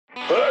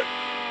Hey,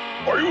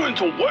 are you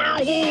into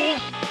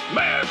werewolves,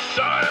 mad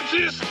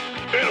scientists,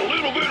 and a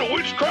little bit of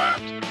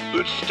witchcraft?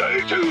 Then stay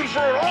tuned for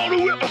an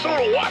all-new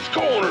episode of Watts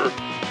Corner.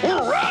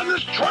 We're riding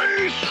this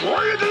train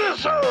straight to the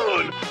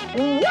sun.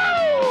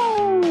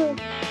 Woo!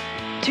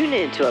 Tune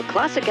in to a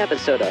classic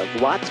episode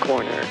of Watts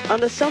Corner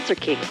on the Seltzer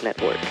Kings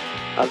Network.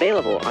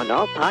 Available on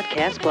all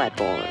podcast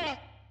platforms.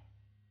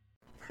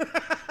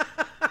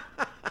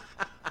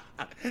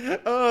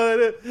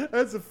 Oh,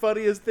 that's the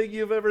funniest thing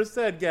you've ever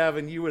said,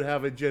 Gavin. You would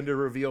have a gender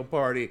reveal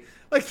party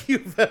like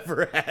you've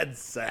ever had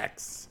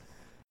sex.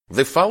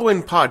 The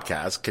following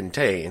podcast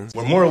contains...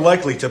 We're more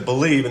likely to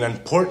believe an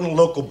important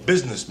local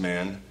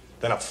businessman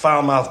than a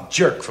foul-mouthed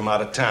jerk from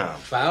out of town.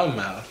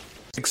 Foul-mouthed?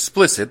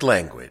 Explicit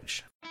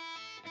language.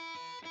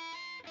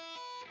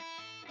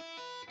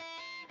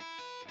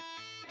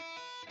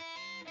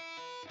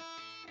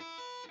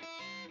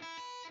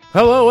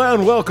 Hello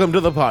and welcome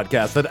to the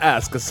podcast that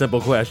asks a simple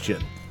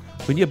question.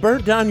 When you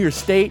burnt down your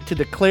state to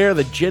declare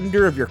the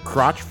gender of your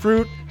crotch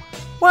fruit,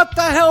 what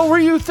the hell were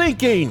you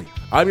thinking?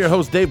 I'm your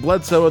host, Dave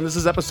Bledsoe, and this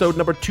is episode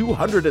number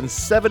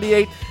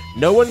 278,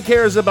 No One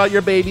Cares About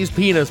Your Baby's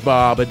Penis,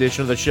 Bob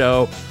edition of the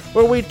show,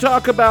 where we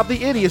talk about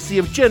the idiocy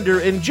of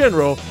gender in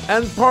general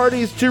and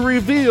parties to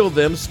reveal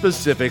them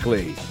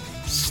specifically.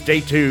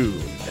 Stay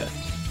tuned.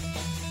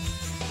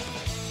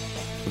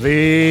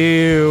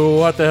 The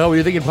What the Hell Were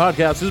You Thinking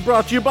podcast is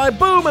brought to you by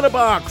Boom in a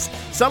Box.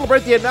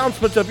 Celebrate the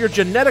announcement of your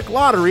genetic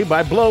lottery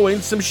by blowing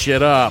some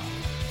shit up.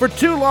 For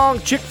too long,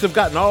 chicks have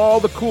gotten all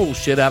the cool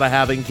shit out of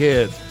having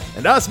kids,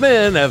 and us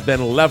men have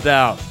been left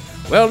out.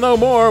 Well, no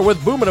more.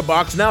 With Boom in a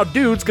Box, now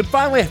dudes can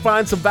finally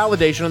find some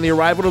validation on the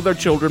arrival of their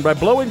children by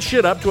blowing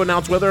shit up to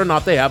announce whether or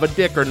not they have a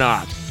dick or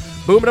not.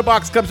 Boom in a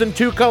Box comes in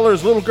two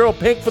colors, little girl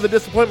pink for the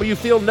disappointment you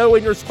feel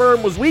knowing your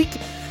sperm was weak,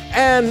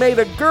 and made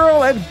a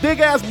girl and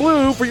big-ass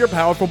blue for your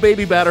powerful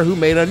baby batter who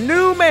made a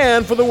new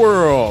man for the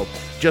world.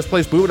 Just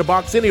place Boom in a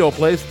Box any old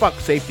place. Fuck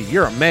safety,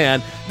 you're a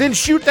man. Then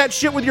shoot that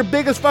shit with your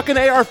biggest fucking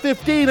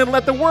AR-15 and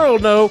let the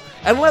world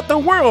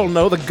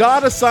know the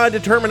God-assigned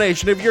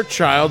determination of your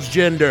child's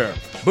gender.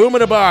 Boom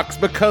in a Box,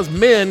 because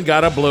men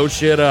gotta blow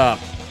shit up.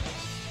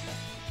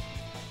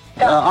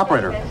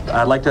 Operator,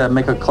 I'd like to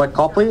make a collect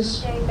call,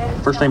 please.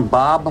 First name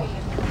Bob.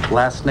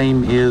 Last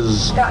name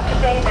is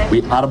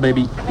We Oughta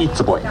Baby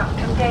Eats a Boy.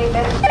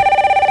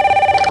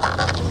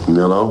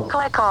 Hello?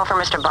 Collect call for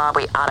Mr. Bob.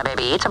 We Oughta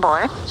Baby Eats a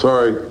Boy.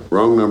 Sorry,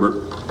 wrong number.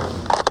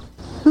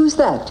 Who's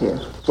that, dear?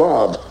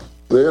 Bob,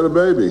 they had a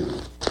baby.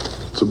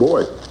 It's a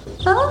boy.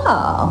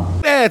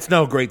 Oh. It's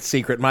no great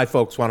secret. My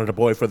folks wanted a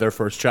boy for their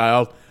first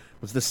child.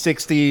 It was the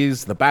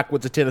 60s, the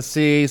backwoods of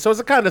Tennessee, so it's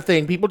the kind of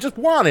thing people just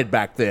wanted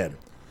back then.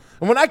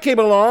 And when I came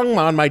along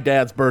on my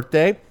dad's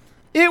birthday,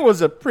 it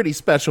was a pretty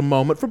special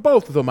moment for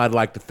both of them, I'd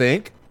like to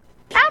think.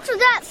 After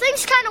that,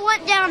 things kind of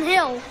went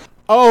downhill.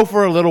 Oh,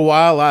 for a little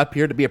while, I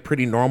appeared to be a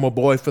pretty normal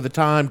boy for the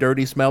time,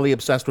 dirty, smelly,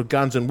 obsessed with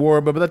guns and war,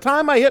 but by the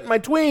time I hit my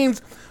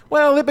tweens,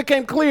 well, it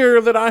became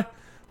clear that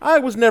I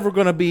was never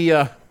going to be,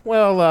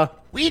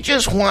 We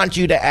just want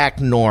you to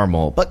act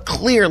normal, but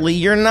clearly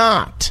you're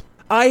not.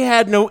 I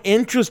had no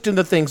interest in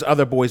the things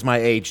other boys my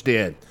age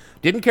did.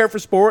 Didn't care for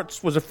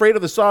sports, was afraid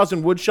of the saws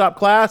and woodshop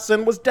class,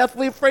 and was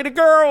deathly afraid of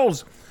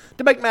girls.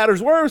 To make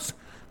matters worse,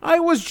 I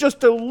was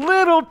just a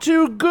little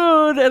too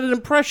good at an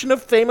impression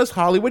of famous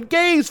Hollywood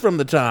gays from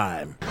the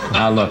time.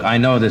 Now, look, I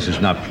know this is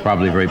not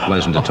probably very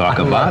pleasant to talk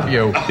about. I love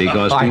you.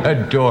 Because I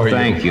adore you.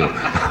 Thank you.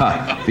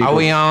 Are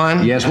we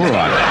on? Yes, we're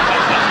on.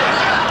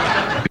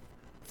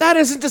 That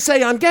isn't to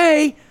say I'm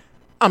gay.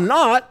 I'm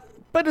not.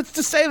 But it's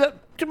to say that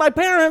to my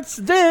parents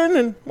then,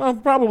 and, well,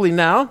 probably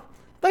now,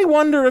 they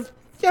wonder if,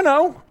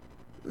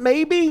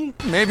 maybe.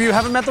 Maybe you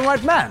haven't met the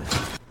right man.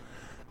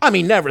 I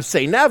mean, never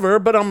say never,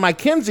 but on my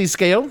Kinsey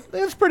scale,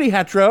 it's pretty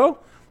hetero.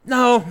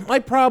 No, my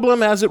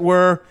problem, as it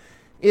were,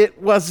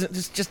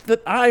 it's just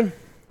that I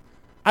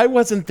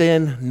wasn't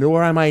then,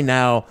 nor am I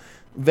now,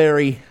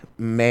 very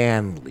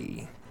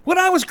manly. When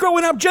I was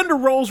growing up, gender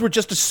roles were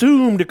just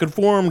assumed to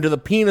conform to the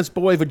penis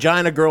boy,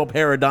 vagina girl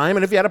paradigm,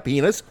 and if you had a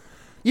penis,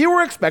 you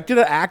were expected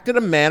to act in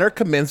a manner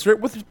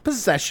commensurate with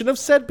possession of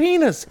said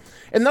penis.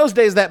 In those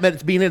days, that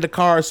meant being into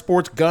cars,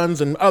 sports,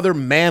 guns, and other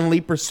manly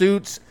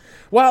pursuits,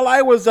 while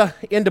I was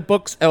into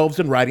books, elves,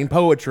 and writing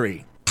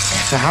poetry.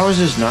 So how is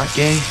this not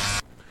gay?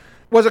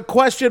 Was a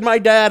question my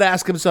dad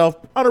asked himself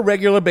on a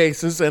regular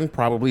basis and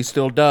probably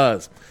still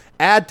does.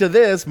 Add to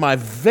this my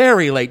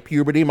very late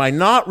puberty, my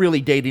not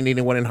really dating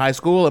anyone in high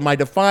school, and my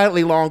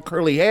defiantly long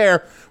curly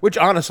hair, which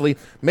honestly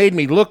made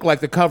me look like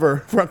the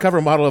front cover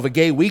model of a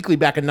gay weekly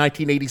back in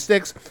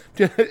 1986.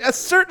 A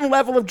certain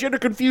level of gender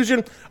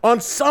confusion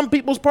on some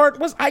people's part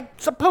was, I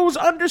suppose,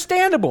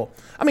 understandable.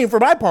 I mean,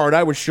 for my part,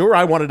 I was sure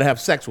I wanted to have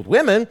sex with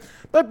women,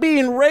 but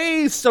being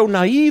raised so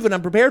naive and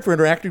unprepared for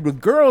interacting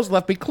with girls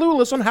left me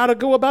clueless on how to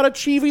go about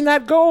achieving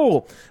that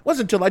goal. It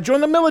wasn't until I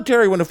joined the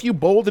military when a few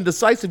bold and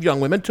decisive young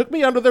women took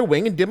me under their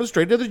wing and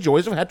demonstrated the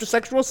joys of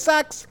heterosexual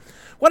sex.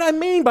 What I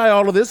mean by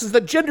all of this is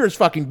that gender is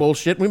fucking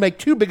bullshit and we make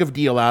too big of a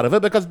deal out of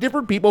it because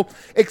different people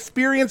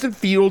experience and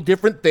feel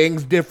different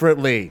things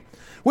differently.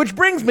 Which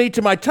brings me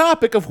to my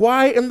topic of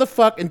why in the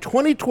fuck in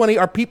 2020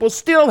 are people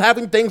still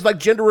having things like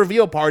gender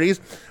reveal parties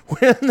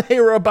when they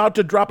were about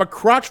to drop a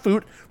crotch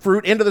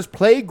fruit into this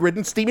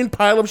plague-ridden, steaming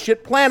pile of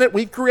shit planet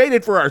we've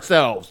created for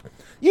ourselves.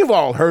 You've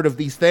all heard of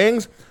these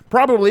things,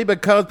 probably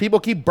because people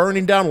keep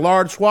burning down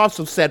large swaths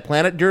of said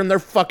planet during their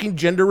fucking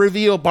gender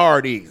reveal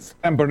parties.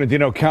 In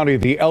Bernardino County,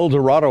 the El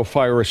Dorado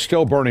fire is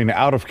still burning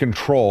out of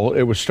control.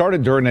 It was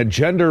started during a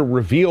gender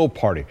reveal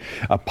party.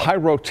 A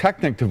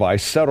pyrotechnic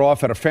device set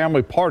off at a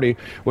family party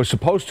was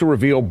supposed to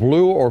reveal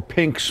blue or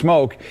pink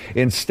smoke.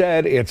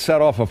 Instead, it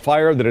set off a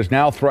fire that is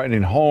now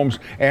threatening homes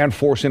and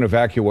forcing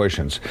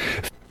evacuations.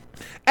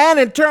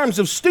 And in terms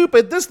of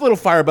stupid, this little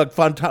firebug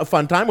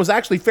fun time was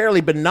actually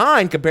fairly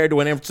benign compared to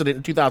an incident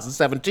in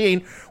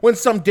 2017 when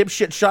some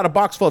dipshit shot a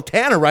box full of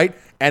tannerite,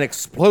 an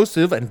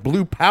explosive and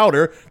blue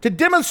powder, to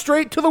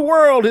demonstrate to the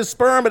world his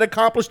sperm had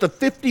accomplished a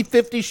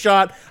 50-50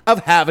 shot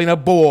of having a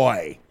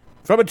boy.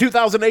 From a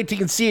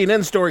 2018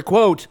 CNN story,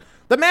 quote,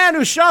 "The man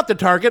who shot the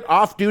target,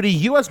 off-duty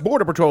U.S.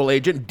 Border Patrol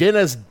agent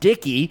Dennis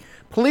Dickey,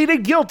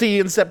 pleaded guilty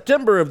in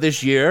September of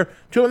this year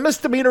to a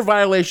misdemeanor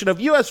violation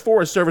of U.S.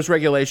 Forest Service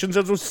regulations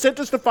and was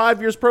sentenced to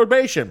 5 years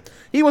probation.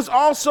 He was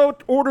also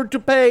ordered to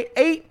pay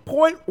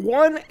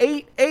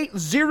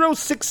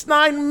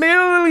 $8.188069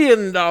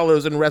 million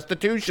in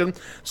restitution,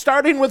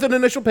 starting with an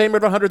initial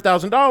payment of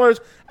 $100,000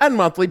 and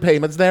monthly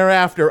payments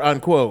thereafter,"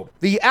 unquote.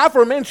 The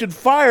aforementioned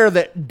fire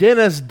that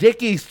Dennis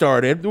Dickey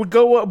started would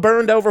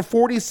burned over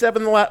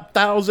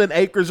 47,000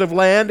 acres of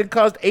land and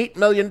caused $8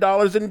 million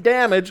in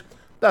damage.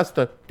 That's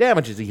the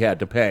damages he had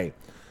to pay.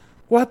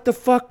 What the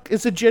fuck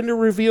is a gender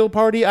reveal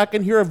party? I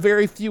can hear a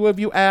very few of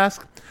you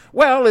ask.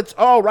 Well, it's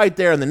all right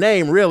there in the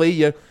name,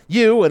 really.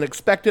 You, an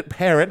expectant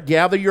parent,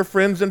 gather your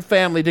friends and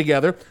family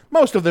together,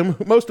 most of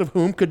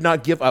whom could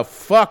not give a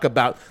fuck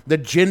about the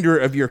gender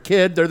of your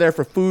kid. They're there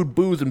for food,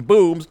 booze, and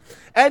booms.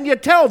 And you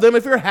tell them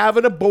if you're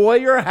having a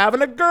boy or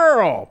having a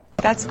girl.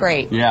 That's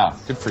great. Yeah,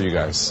 good for you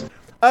guys.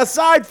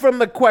 Aside from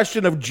the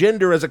question of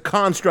gender as a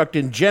construct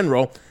in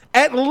general,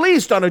 at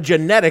least on a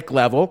genetic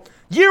level,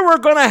 you were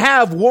going to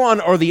have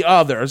one or the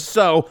other.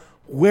 So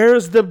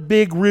where's the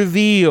big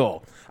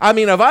reveal? I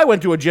mean, if I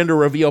went to a gender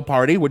reveal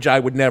party, which I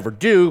would never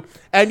do,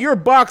 and your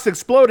box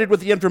exploded with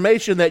the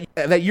information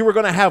that you were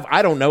going to have,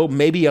 I don't know,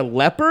 maybe a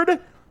leopard,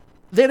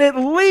 then at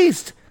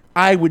least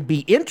I would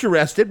be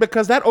interested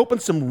because that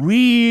opens some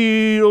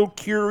real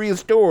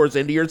curious doors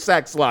into your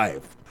sex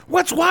life.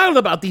 What's wild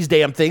about these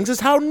damn things is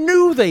how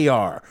new they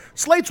are.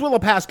 Slate's Willa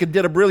Paskin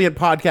did a brilliant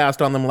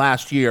podcast on them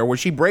last year where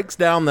she breaks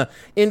down the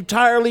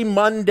entirely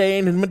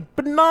mundane and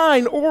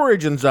benign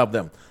origins of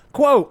them.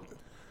 Quote,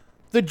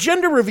 "The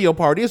gender reveal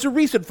party is a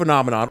recent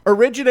phenomenon,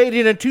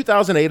 originating in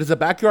 2008 as a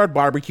backyard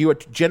barbecue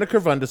at Jenna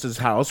Kervundis'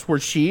 house, where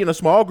she and a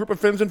small group of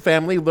friends and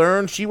family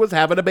learned she was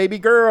having a baby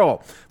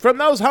girl. From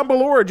those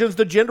humble origins,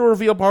 the gender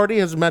reveal party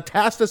has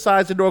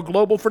metastasized into a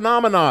global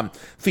phenomenon,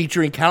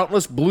 featuring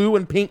countless blue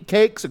and pink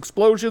cakes,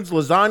 explosions,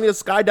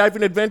 lasagnas,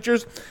 skydiving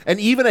adventures, and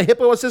even a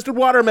hippo-assisted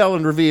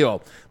watermelon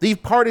reveal. These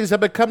parties have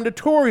become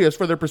notorious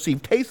for their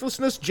perceived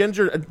tastelessness,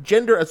 gender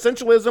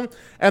essentialism,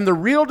 and the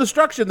real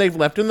destruction they've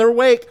left in their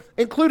wake,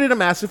 including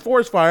a massive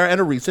forest fire and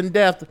a recent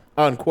death,"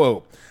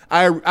 unquote.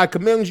 I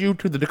commend you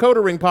to the Dakota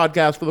Ring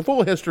podcast for the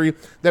full history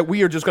that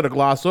we are just going to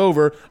gloss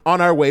over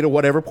on our way to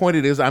whatever point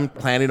it is I'm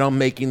planning on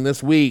making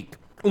this week.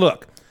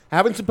 Look,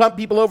 having some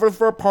people over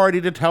for a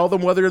party to tell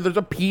them whether there's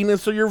a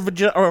penis or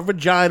a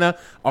vagina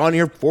on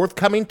your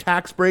forthcoming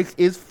tax breaks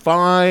is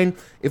fine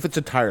if it's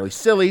entirely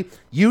silly.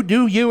 You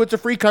do you. It's a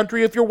free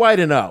country if you're white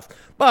enough.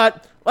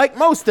 But like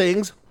most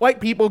things white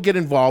people get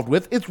involved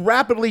with, it's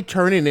rapidly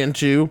turning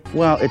into,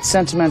 well, it's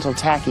sentimental,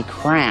 tacky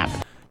crap.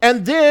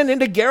 And then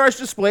into garish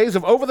displays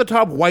of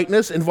over-the-top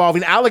whiteness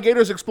involving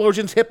alligators,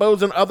 explosions,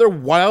 hippos, and other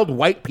wild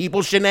white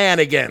people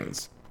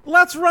shenanigans.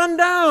 Let's run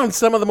down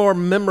some of the more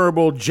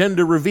memorable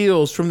gender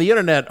reveals from the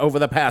internet over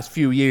the past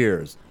few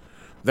years.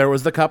 There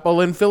was the couple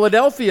in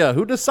Philadelphia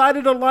who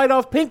decided to light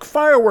off pink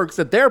fireworks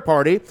at their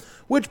party,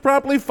 which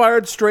promptly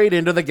fired straight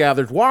into the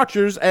gathered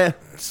watchers and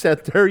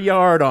set their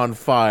yard on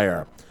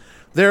fire.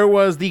 There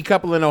was the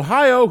couple in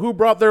Ohio who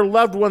brought their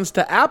loved ones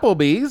to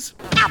Applebee's.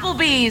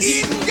 Applebee's!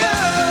 Eating good,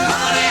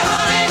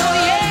 honey,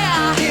 oh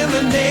yeah, in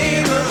the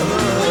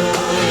neighborhood.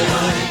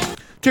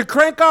 To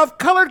crank off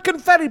colored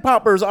confetti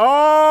poppers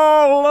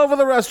all over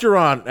the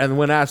restaurant, and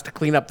when asked to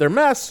clean up their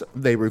mess,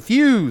 they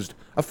refused.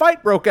 A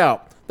fight broke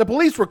out. The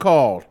police were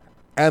called,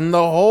 and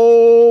the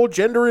whole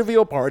gender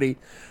reveal party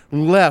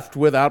left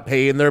without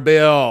paying their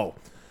bill.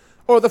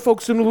 Or the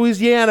folks in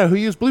Louisiana who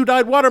used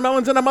blue-dyed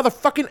watermelons and a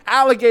motherfucking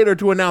alligator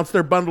to announce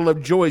their bundle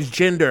of joy's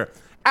gender.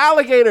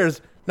 Alligators!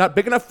 Not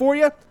big enough for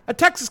you? A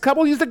Texas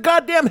couple used a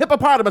goddamn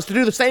hippopotamus to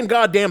do the same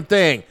goddamn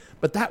thing.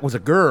 But that was a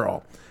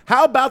girl.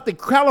 How about the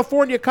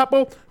California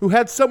couple who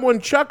had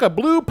someone chuck a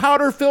blue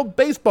powder-filled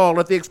baseball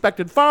at the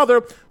expected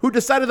father who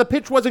decided the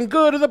pitch wasn't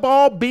good and the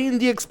ball beamed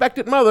the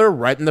expectant mother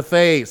right in the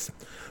face?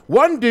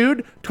 One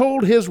dude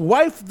told his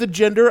wife the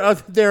gender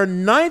of their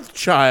 9th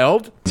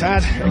child.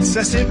 Tad,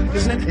 excessive,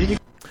 isn't it?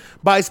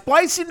 By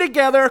splicing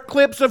together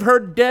clips of her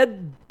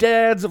dead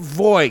Dad's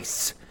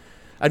voice.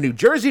 A New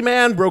Jersey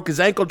man broke his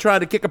ankle trying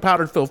to kick a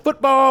powder-filled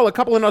football. A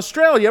couple in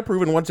Australia,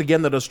 proving once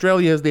again that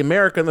Australia is the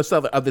America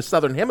of the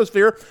Southern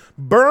Hemisphere,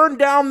 burned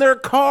down their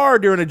car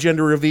during a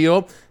gender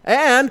reveal.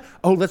 And,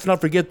 let's not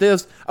forget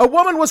this, a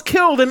woman was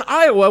killed in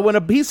Iowa when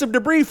a piece of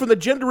debris from the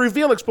gender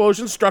reveal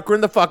explosion struck her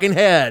in the fucking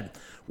head.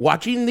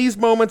 Watching these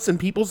moments in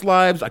people's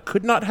lives, I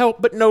could not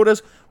help but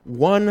notice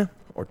one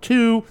or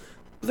two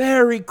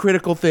very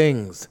critical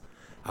things.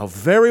 How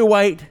very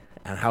white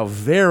and how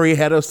very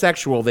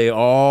heterosexual they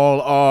all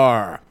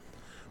are.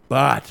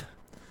 But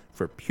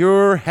for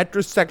pure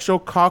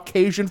heterosexual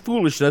Caucasian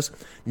foolishness,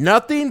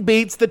 nothing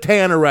beats the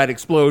Tannerite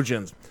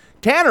explosions.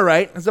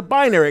 Tannerite is a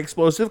binary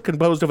explosive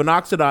composed of an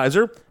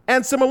oxidizer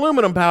and some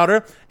aluminum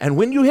powder, and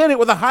when you hit it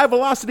with a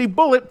high-velocity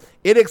bullet,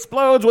 it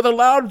explodes with a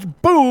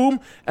loud boom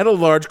and a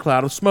large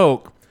cloud of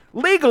smoke.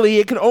 Legally,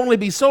 it can only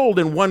be sold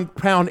in 1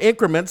 pound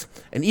increments,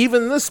 and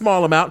even this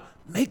small amount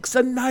makes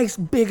a nice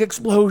big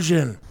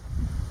explosion.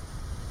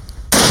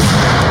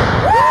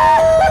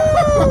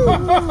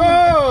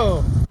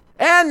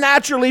 And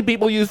naturally,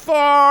 people use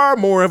far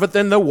more of it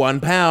than the 1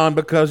 pound,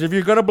 because if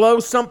you're going to blow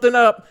something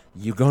up,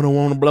 you're going to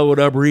want to blow it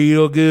up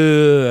real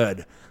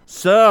good.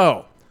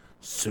 So,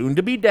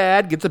 soon-to-be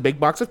dad gets a big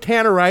box of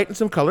Tannerite and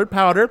some colored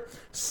powder,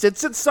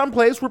 sits it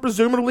someplace where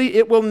presumably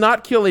it will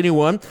not kill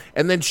anyone,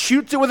 and then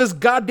shoots it with his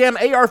goddamn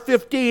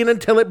AR-15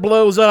 until it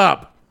blows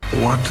up.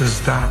 What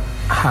does that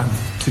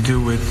have to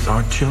do with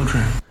our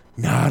children?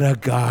 Not a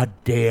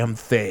goddamn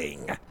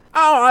thing.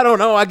 I don't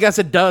know. I guess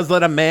it does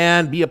let a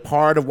man be a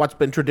part of what's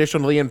been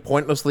traditionally and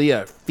pointlessly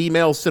a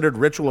female-centered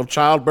ritual of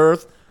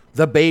childbirth,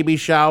 the baby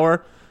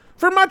shower.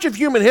 For much of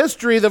human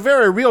history, the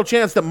very real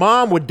chance that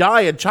mom would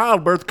die in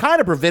childbirth kind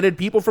of prevented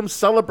people from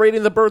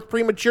celebrating the birth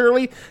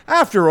prematurely.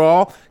 After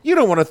all, you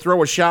don't want to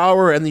throw a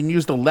shower and then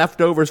use the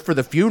leftovers for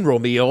the funeral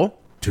meal.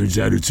 Turns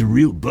out it's a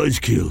real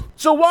buzzkill.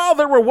 So while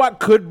there were what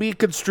could be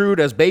construed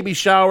as baby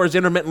showers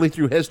intermittently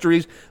through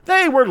histories,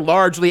 they were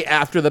largely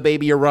after the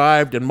baby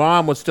arrived and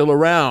mom was still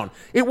around.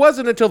 It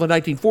wasn't until the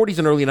 1940s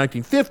and early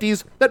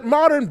 1950s that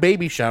modern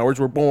baby showers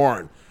were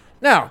born.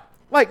 Now,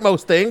 like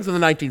most things in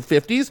the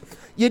 1950s,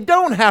 you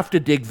don't have to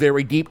dig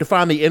very deep to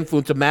find the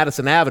influence of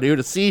Madison Avenue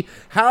to see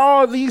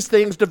how these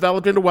things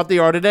developed into what they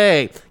are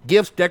today.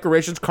 Gifts,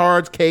 decorations,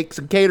 cards, cakes,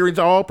 and caterings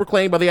all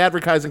proclaimed by the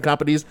advertising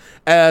companies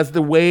as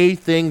the way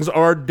things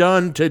are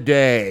done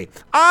today.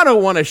 I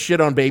don't want to shit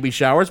on baby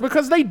showers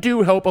because they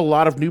do help a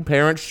lot of new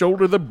parents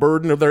shoulder the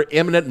burden of their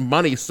imminent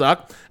money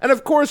suck. And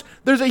of course,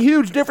 there's a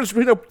huge difference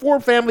between a poor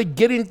family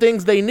getting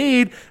things they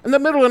need and the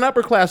middle and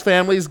upper class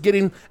families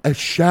getting a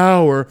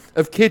shower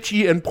of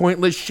kitschy and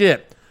pointless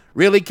shit.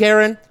 Really,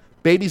 Karen?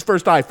 Baby's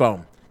first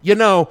iPhone. You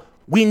know,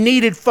 we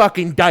needed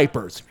fucking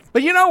diapers.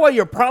 But you know what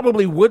you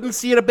probably wouldn't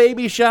see at a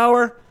baby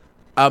shower?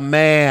 A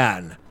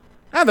man.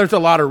 And there's a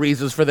lot of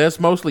reasons for this,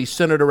 mostly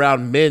centered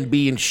around men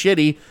being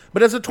shitty.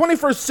 But as the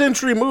 21st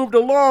century moved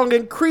along,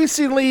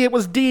 increasingly it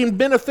was deemed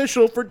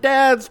beneficial for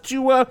dads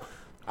to,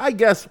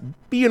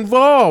 be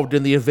involved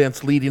in the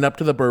events leading up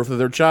to the birth of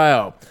their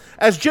child.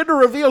 As gender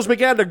reveals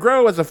began to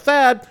grow as a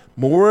fad,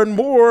 more and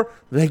more,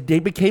 they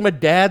became a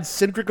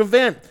dad-centric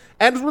event.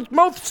 And with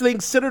most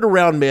things centered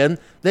around men,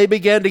 they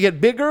began to get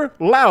bigger,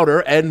 louder,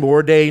 and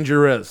more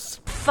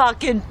dangerous.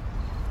 Fucking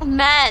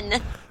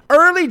men.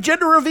 Early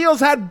gender reveals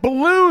had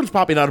balloons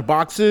popping out of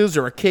boxes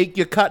or a cake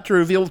you cut to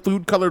reveal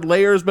food-colored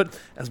layers, but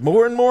as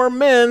more and more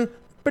men,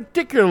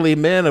 particularly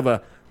men of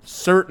a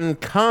certain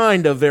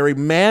kind of very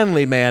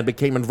manly man,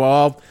 became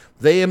involved,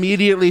 they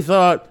immediately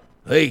thought,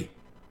 hey,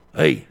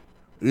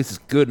 this is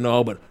good and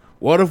all, but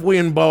what if we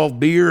involve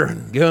beer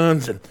and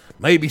guns and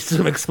maybe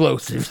some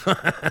explosives?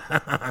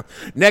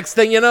 Next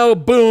thing you know,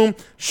 boom,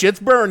 shit's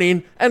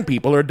burning and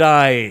people are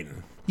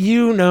dying.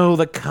 You know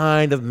the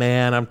kind of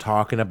man I'm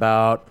talking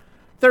about.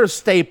 They're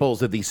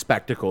staples of these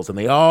spectacles, and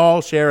they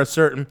all share a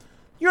certain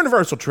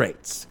universal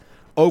traits.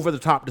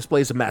 Over-the-top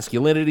displays of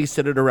masculinity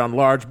centered around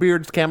large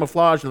beards,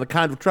 camouflage, and the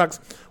kind of trucks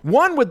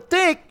one would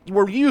think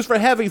were used for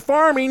heavy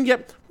farming,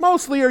 yet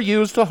mostly are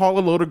used to haul a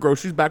load of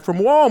groceries back from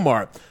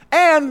Walmart,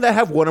 and that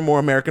have one or more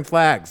American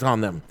flags on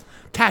them.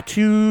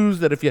 Tattoos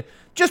that if you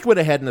just went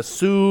ahead and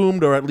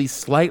assumed, or at least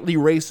slightly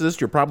racist,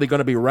 you're probably going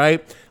to be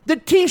right. The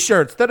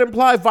t-shirts that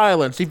imply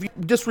violence if you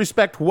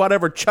disrespect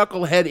whatever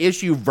chucklehead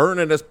issue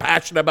Vernon is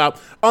passionate about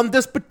on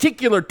this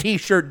particular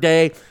t-shirt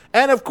day.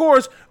 And of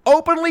course,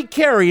 openly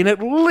carrying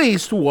at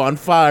least one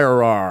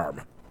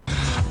firearm.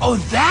 Oh,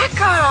 that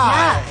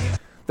guy! Yeah.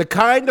 The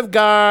kind of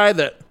guy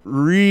that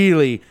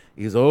really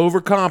is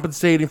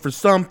overcompensating for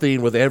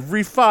something with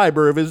every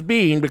fiber of his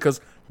being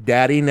because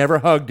daddy never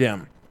hugged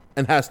him.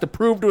 And has to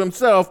prove to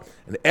himself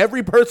and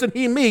every person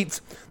he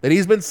meets that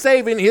he's been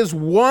saving his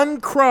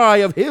one cry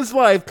of his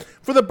life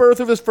for the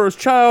birth of his first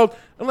child.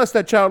 Unless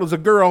that child is a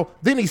girl,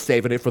 then he's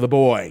saving it for the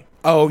boy.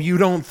 Oh, you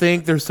don't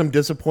think there's some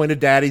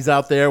disappointed daddies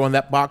out there when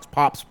that box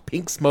pops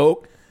pink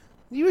smoke?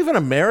 You even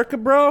America,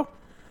 bro?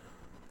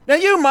 Now,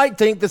 you might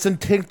think this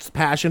intense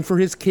passion for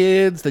his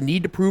kids, the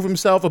need to prove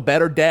himself a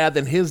better dad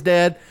than his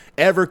dad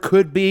ever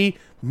could be,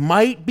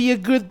 might be a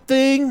good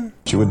thing.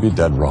 You would be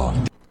dead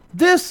wrong.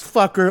 This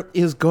fucker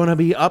is gonna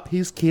be up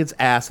his kid's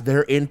ass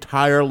their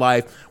entire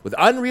life with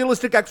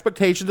unrealistic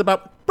expectations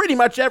about pretty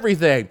much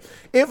everything.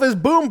 If his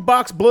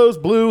boombox blows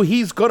blue,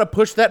 he's gonna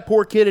push that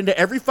poor kid into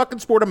every fucking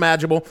sport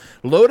imaginable,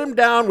 load him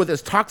down with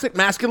his toxic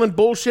masculine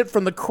bullshit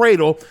from the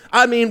cradle.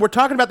 I mean, we're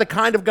talking about the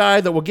kind of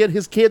guy that will get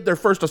his kid their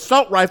first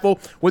assault rifle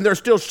when they're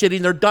still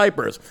shitting their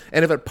diapers.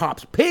 And if it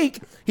pops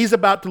pink, he's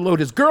about to load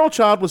his girl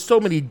child with so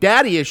many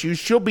daddy issues,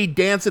 she'll be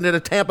dancing at a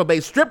Tampa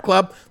Bay strip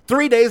club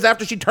 3 days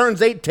after she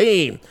turns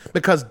 18.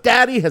 Because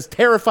daddy has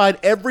terrified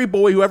every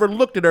boy who ever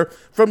looked at her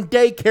from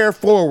daycare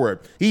forward.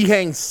 He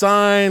hangs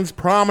signs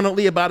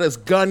prominently about his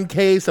gun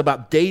case,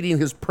 about dating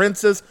his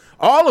princess,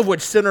 all of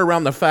which center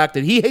around the fact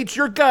that he hates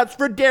your guts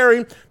for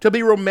daring to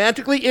be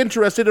romantically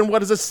interested in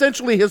what is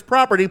essentially his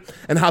property,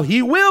 and how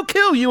he will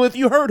kill you if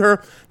you hurt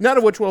her, none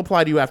of which will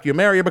apply to you after you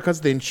marry her,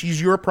 because then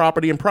she's your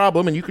property and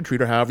problem, and you can treat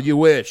her however you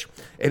wish.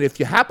 And if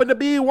you happen to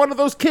be one of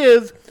those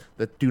kids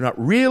that do not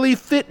really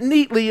fit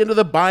neatly into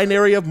the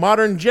binary of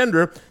modern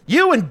gender,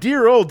 you and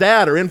dear old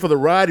dad are in for the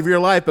ride of your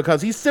life,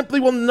 because he simply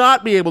will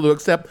not be able to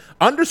accept,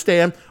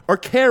 understand, or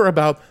care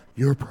about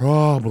your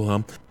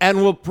problem,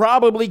 and will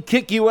probably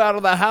kick you out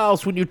of the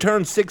house when you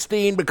turn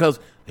 16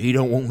 because he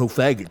don't want no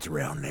faggots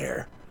around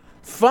there.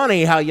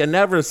 Funny how you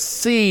never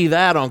see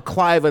that on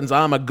Cliven's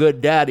I'm a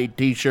Good Daddy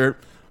t-shirt.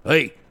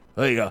 Hey,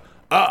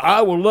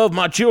 I will love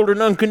my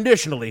children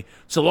unconditionally,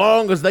 so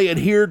long as they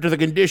adhere to the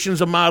conditions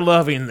of my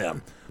loving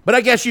them. But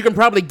I guess you can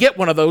probably get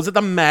one of those at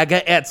the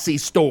MAGA Etsy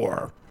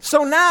store.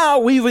 So now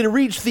we've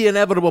reached the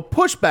inevitable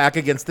pushback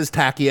against this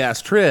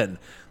tacky-ass trend.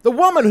 The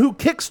woman who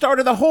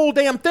kickstarted the whole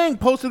damn thing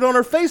posted on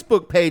her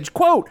Facebook page,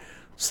 quote,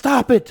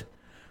 "Stop it.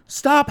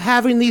 Stop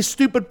having these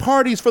stupid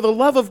parties, for the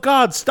love of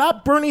God.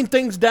 Stop burning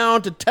things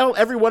down to tell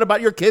everyone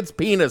about your kid's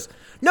penis.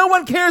 No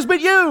one cares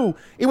but you."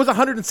 It was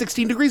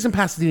 116 degrees in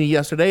Pasadena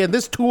yesterday, and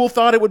this tool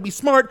thought it would be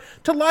smart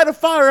to light a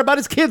fire about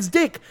his kid's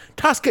dick.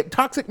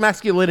 Toxic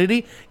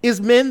masculinity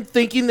is men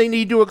thinking they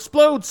need to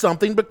explode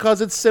something because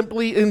it's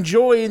simply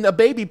enjoying a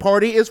baby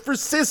party is for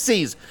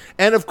sissies.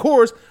 And of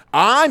course,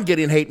 I'm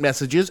getting hate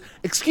messages.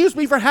 Excuse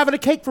me for having a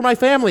cake for my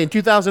family in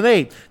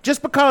 2008.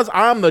 Just because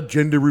I'm the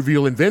gender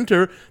reveal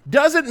inventor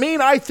doesn't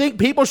mean I think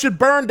people should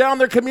burn down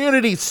their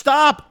community.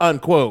 Stop,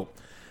 unquote.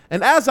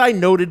 And as I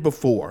noted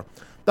before,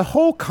 the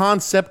whole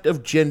concept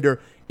of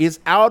gender is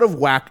out of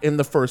whack in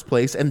the first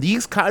place, and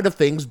these kind of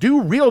things do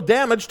real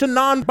damage to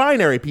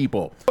non-binary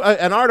people.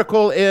 An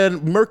article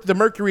in the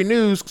Mercury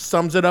News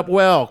sums it up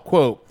well,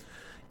 quote,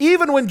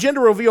 "Even when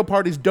gender reveal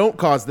parties don't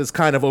cause this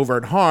kind of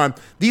overt harm,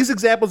 these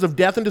examples of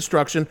death and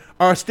destruction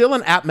are still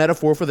an apt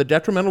metaphor for the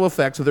detrimental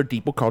effects of their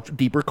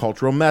deeper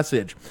cultural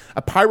message.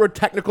 A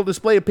pyrotechnical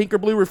display of pink or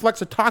blue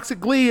reflects a toxic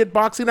glee at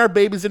boxing our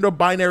babies into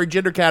binary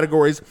gender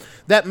categories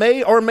that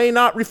may or may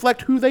not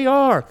reflect who they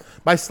are.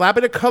 By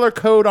slapping a color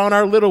code on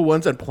our little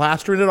ones and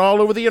plastering it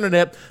all over the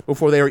internet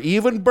before they are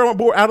even born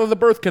out of the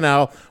birth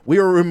canal, we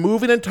are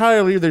removing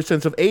entirely their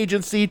sense of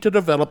agency to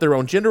develop their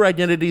own gender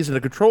identities and to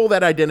control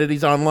that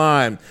identities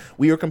online.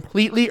 We are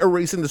completely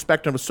erasing the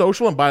spectrum of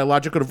social and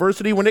biological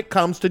diversity when it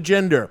comes to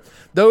gender.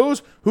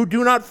 Those who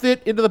do not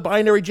fit into the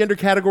binary gender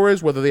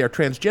categories, whether they are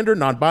transgender,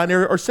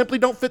 non-binary, or simply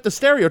don't fit the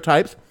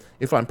stereotypes.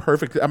 If I'm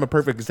a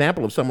perfect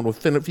example of someone with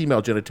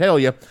female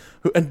genitalia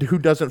who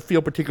doesn't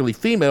feel particularly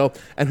female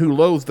and who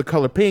loathes the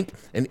color pink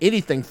and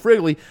anything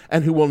friggly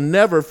and who will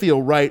never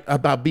feel right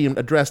about being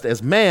addressed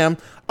as ma'am,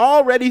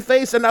 already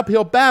face an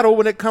uphill battle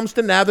when it comes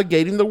to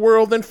navigating the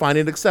world and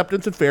finding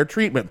acceptance and fair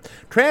treatment.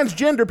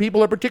 Transgender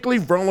people are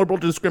particularly vulnerable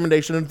to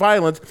discrimination and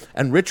violence,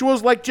 and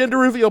rituals like gender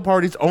reveal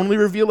parties only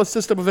reveal a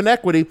system of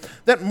inequity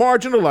that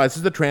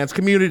marginalizes the trans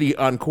community,"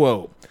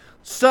 unquote.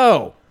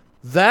 So,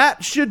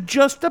 that should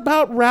just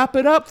about wrap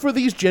it up for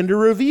these gender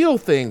reveal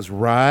things,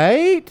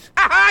 right?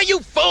 Aha, you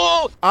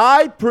fool!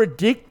 I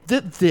predict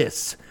that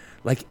this,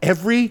 like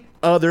every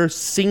other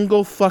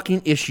single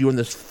fucking issue in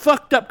this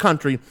fucked up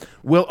country,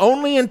 will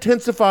only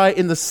intensify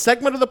in the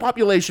segment of the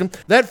population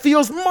that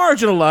feels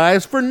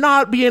marginalized for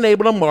not being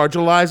able to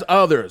marginalize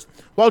others.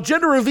 While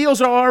gender reveals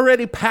are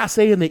already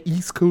passé in the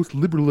East Coast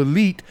liberal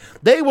elite,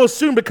 they will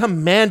soon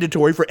become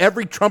mandatory for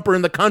every Trumper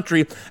in the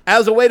country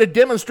as a way to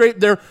demonstrate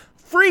their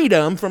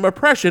freedom from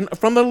oppression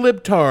from the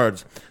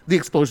libtards. The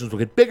explosions will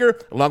get bigger,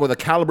 along with the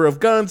caliber of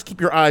guns. Keep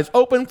your eyes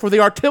open for the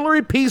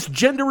artillery piece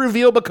gender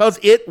reveal, because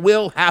it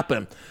will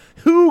happen.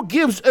 Who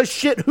gives a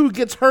shit who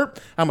gets hurt,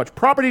 how much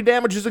property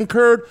damage is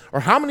incurred, or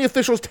how many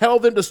officials tell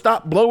them to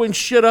stop blowing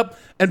shit up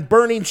and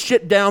burning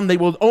shit down? They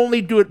will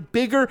only do it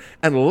bigger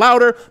and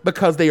louder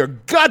because they are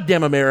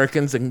goddamn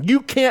Americans, and you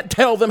can't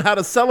tell them how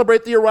to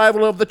celebrate the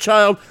arrival of the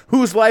child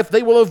whose life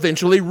they will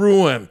eventually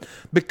ruin.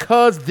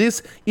 Because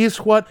this is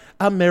what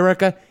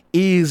America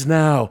is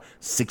now.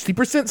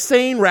 60%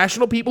 sane,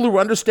 rational people who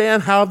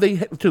understand how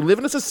to live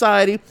in a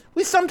society.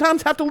 We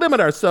sometimes have to limit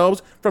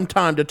ourselves from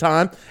time to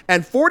time.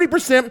 And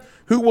 40%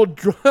 who will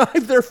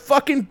drive their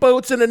fucking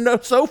boats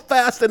so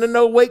fast in a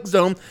no-wake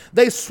zone,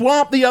 they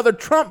swamp the other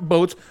Trump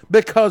boats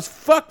because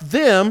fuck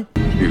them.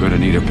 You're gonna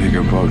need a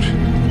bigger boat.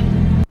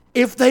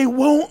 If they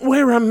won't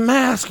wear a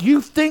mask, you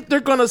think they're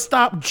gonna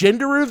stop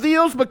gender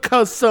reveals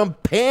because some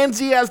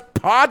pansy-ass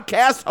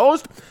podcast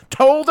host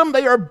told them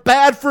they are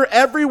bad for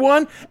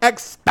everyone,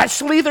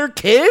 especially their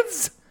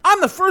kids? I'm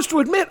the first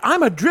to admit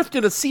I'm adrift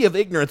in a sea of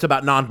ignorance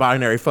about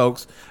non-binary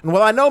folks. And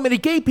while I know many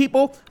gay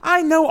people,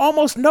 I know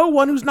almost no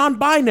one who's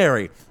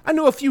non-binary. I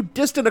know a few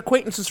distant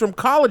acquaintances from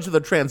college of the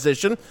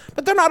transition,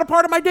 but they're not a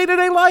part of my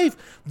day-to-day life.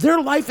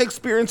 Their life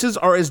experiences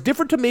are as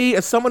different to me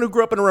as someone who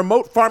grew up in a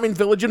remote farming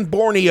village in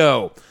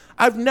Borneo.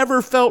 I've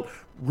never felt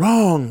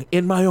wrong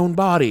in my own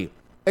body,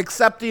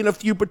 excepting a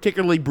few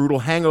particularly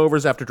brutal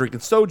hangovers after drinking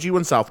soju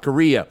in South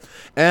Korea.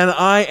 And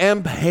I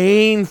am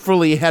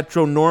painfully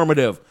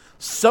heteronormative.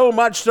 So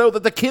much so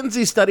that the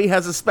Kinsey study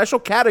has a special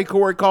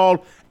category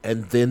called,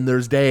 and then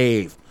there's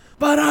Dave.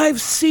 But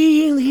I've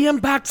seen the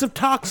impacts of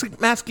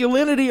toxic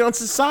masculinity on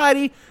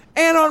society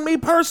and on me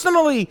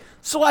personally.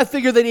 So I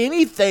figure that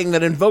anything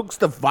that invokes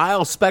the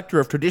vile specter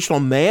of traditional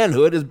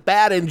manhood is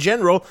bad in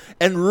general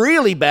and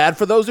really bad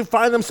for those who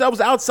find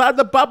themselves outside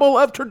the bubble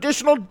of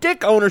traditional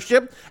dick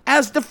ownership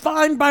as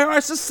defined by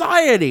our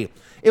society.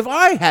 If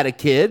I had a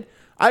kid,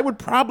 I would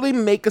probably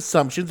make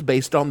assumptions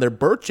based on their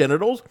birth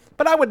genitals,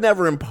 but I would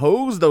never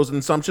impose those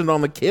assumptions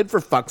on the kid, for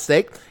fuck's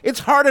sake. It's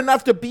hard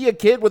enough to be a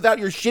kid without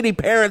your shitty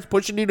parents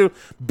pushing you to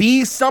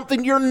be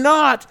something you're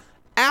not.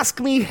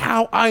 Ask me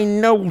how I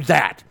know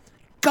that.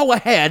 Go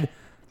ahead.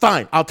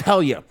 Fine, I'll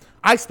tell you.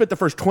 I spent the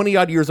first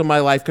 20-odd years of my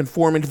life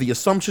conforming to the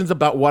assumptions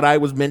about what I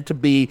was meant to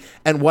be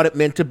and what it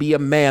meant to be a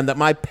man that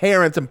my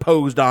parents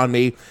imposed on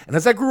me. And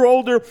as I grew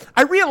older,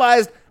 I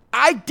realized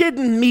I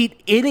didn't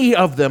meet any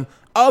of them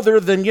other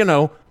than,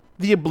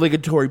 the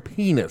obligatory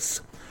penis.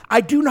 I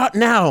do not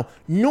now,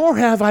 nor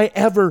have I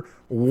ever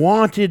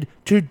wanted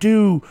to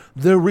do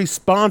the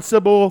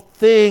responsible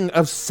thing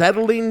of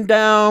settling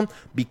down,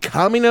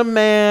 becoming a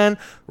man,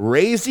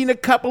 raising a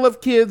couple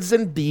of kids,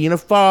 and being a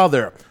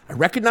father. I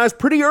recognized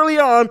pretty early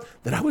on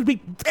that I would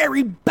be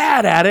very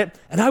bad at it,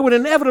 and I would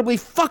inevitably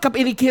fuck up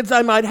any kids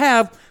I might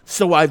have,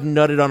 so I've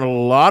nutted on a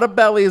lot of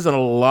bellies and a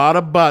lot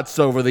of butts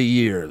over the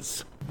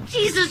years.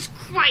 Jesus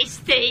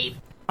Christ, Dave!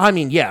 I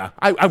mean, yeah,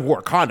 I wore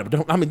a condom.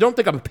 Don't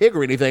think I'm a pig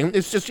or anything.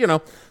 It's just,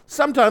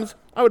 sometimes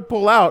I would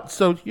pull out,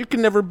 so you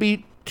can never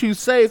be too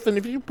safe. And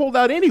if you pulled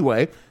out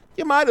anyway,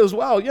 you might as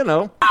well, No!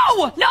 Nobody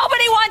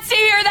wants to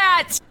hear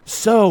that!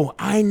 So,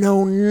 I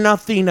know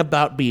nothing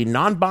about being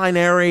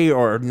non-binary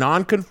or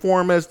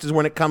non-conformist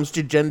when it comes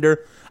to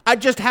gender. I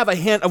just have a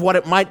hint of what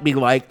it might be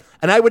like,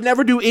 and I would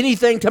never do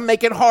anything to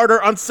make it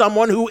harder on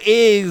someone who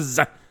is.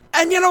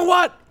 And you know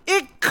what?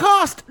 It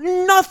cost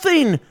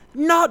nothing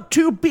not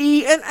to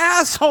be an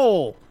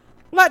asshole.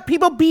 Let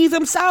people be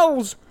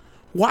themselves.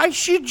 Why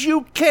should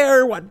you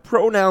care what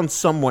pronouns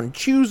someone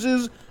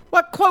chooses,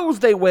 what clothes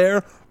they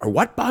wear, or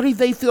what body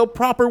they feel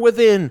proper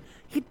within?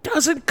 It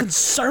doesn't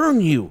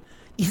concern you,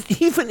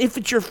 even if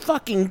it's your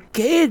fucking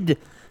kid.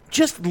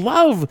 Just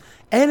love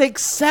and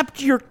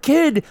accept your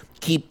kid,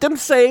 keep them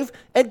safe,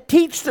 and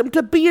teach them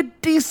to be a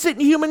decent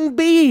human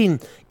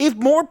being. If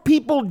more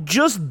people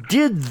just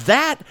did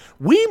that,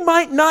 we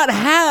might not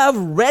have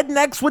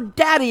rednecks with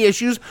daddy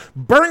issues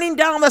burning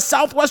down the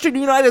southwestern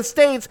United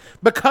States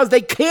because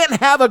they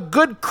can't have a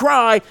good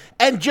cry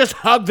and just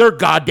hug their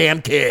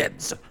goddamn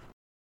kids.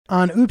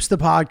 On Oops the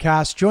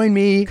Podcast, join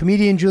me,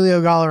 comedian Giulio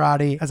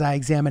Gallerati, as I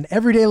examine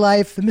everyday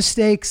life, the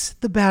mistakes,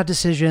 the bad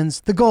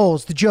decisions, the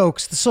goals, the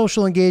jokes, the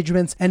social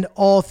engagements, and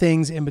all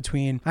things in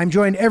between. I'm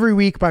joined every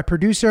week by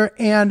producer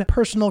and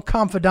personal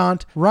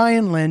confidant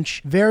Ryan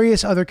Lynch,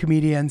 various other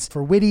comedians,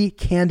 for witty,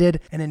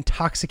 candid, and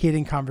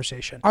intoxicating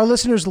conversation. Our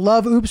listeners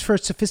love Oops for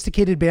its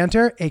sophisticated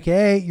banter,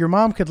 aka your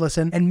mom could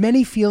listen, and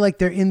many feel like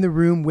they're in the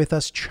room with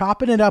us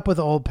chopping it up with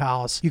old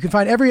pals. You can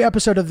find every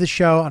episode of this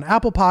show on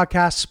Apple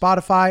Podcasts,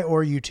 Spotify,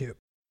 or YouTube.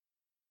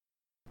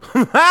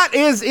 That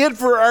is it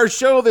for our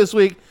show this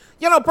week.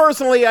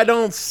 Personally, I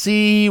don't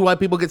see why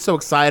people get so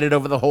excited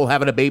over the whole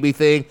having a baby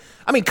thing.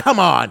 I mean, come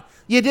on.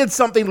 You did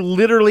something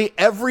literally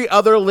every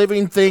other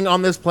living thing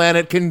on this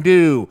planet can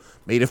do.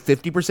 Made a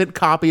 50%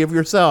 copy of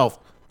yourself.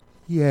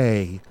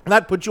 Yay.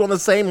 That puts you on the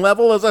same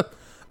level as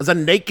a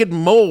naked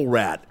mole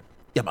rat.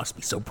 You must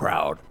be so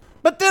proud.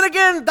 But then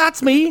again,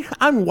 that's me.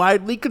 I'm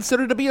widely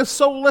considered to be a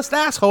soulless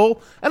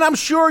asshole, and I'm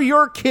sure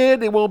your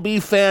kid will be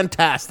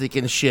fantastic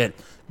and shit.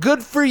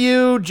 Good for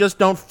you, just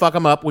don't fuck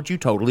them up, which you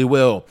totally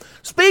will.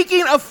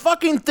 Speaking of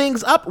fucking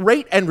things up,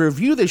 rate and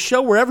review this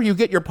show wherever you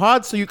get your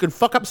pods so you can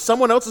fuck up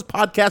someone else's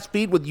podcast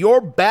feed with your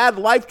bad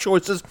life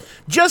choices,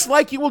 just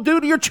like you will do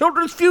to your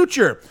children's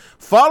future.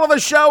 Follow the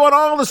show on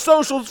all the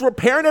socials for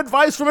parent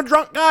advice from a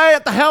drunk guy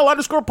at the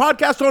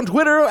hell_podcast on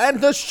Twitter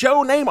and the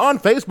show name on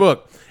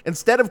Facebook.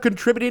 Instead of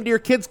contributing to your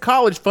kids'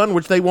 college fund,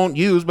 which they won't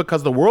use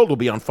because the world will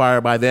be on fire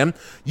by then,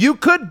 you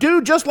could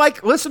do just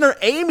like listener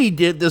Amy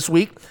did this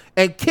week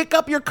and kick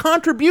up your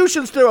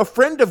contributions to a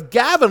friend of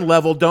Gavin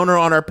level donor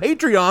on our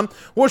Patreon,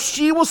 where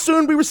she will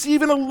soon be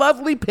receiving a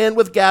lovely pin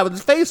with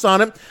Gavin's face on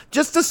it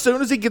just as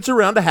soon as he gets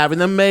around to having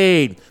them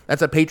made.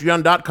 That's at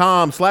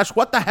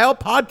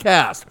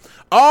patreon.com/whatthehellpodcast.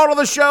 All of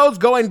the shows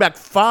going back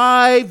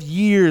 5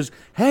 years.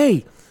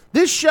 Hey,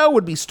 This show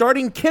would be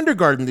starting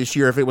kindergarten this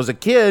year if it was a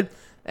kid,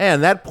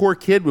 and that poor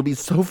kid would be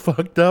so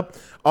fucked up.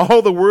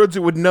 All the words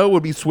it would know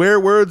would be swear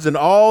words, and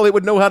all it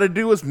would know how to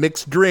do is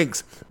mix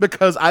drinks,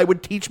 because I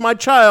would teach my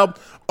child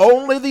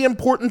only the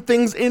important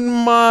things in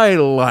my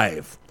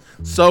life.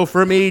 So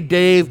for me,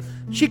 Dave,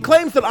 she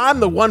claims that I'm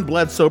the one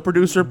Bledsoe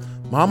producer.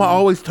 Mama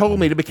always told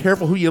me to be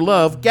careful who you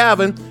love.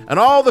 Gavin, and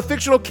all the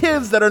fictional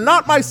kids that are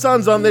not my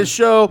sons on this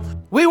show,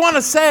 we want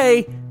to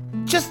say,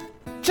 just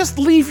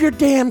leave your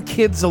damn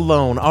kids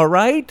alone, all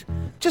right?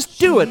 Just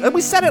do it. And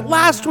we said it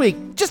last week.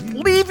 Just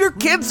leave your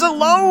kids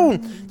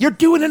alone. You're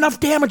doing enough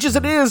damage as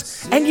it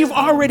is, and you've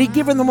already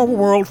given them a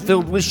world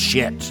filled with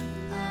shit.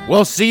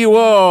 We'll see you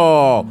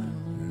all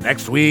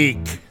next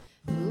week.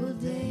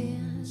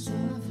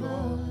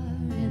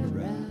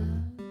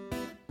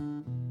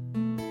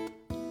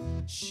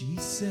 She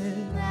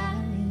said, I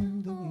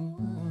am the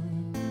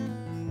one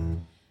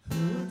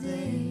who'll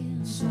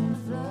dance on the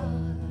floor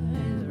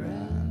and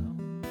around.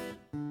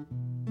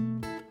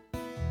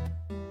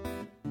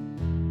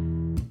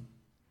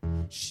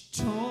 She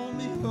told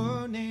me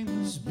her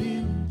name was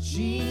Billie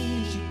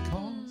Jean. She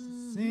calls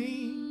the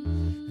same,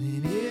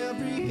 and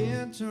every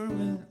head turned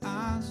with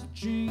eyes of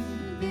dream.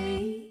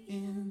 Be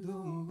in the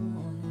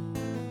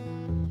one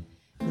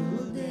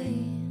who'll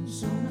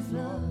dance on the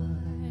floor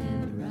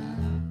and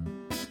around.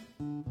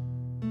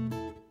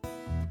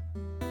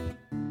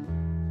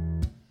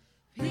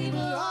 People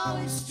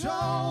always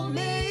told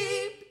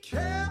me, be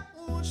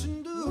careful what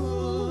you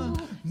do.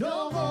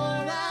 No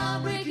going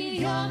out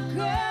breaking young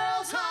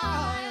girls'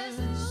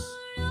 hearts.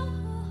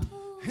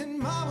 And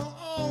Mama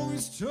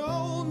always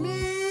told me,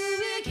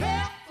 be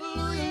careful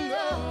who you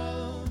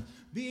love.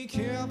 Be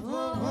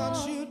careful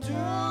what you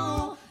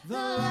do. The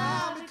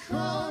lie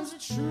becomes the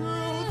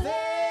truth.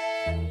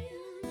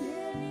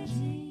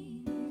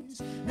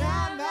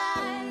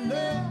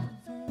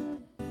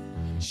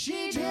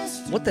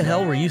 What the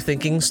Hell Were You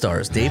Thinking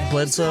stars Dave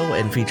Bledsoe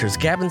and features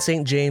Gavin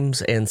St.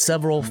 James and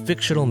several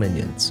fictional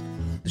minions.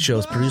 The show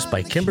is produced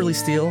by Kimberly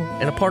Steele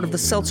and a part of the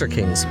Seltzer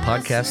Kings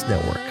podcast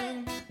network.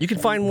 You can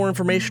find more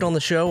information on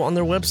the show on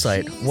their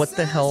website,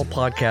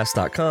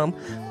 whatthehellpodcast.com,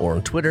 or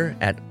on Twitter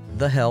at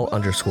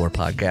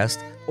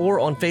 @thehell_podcast, or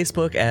on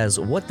Facebook as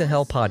What the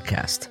Hell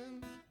Podcast.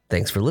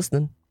 Thanks for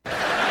listening.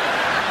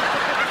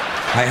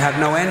 I have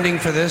no ending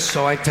for this,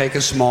 so I take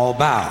a small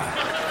bow.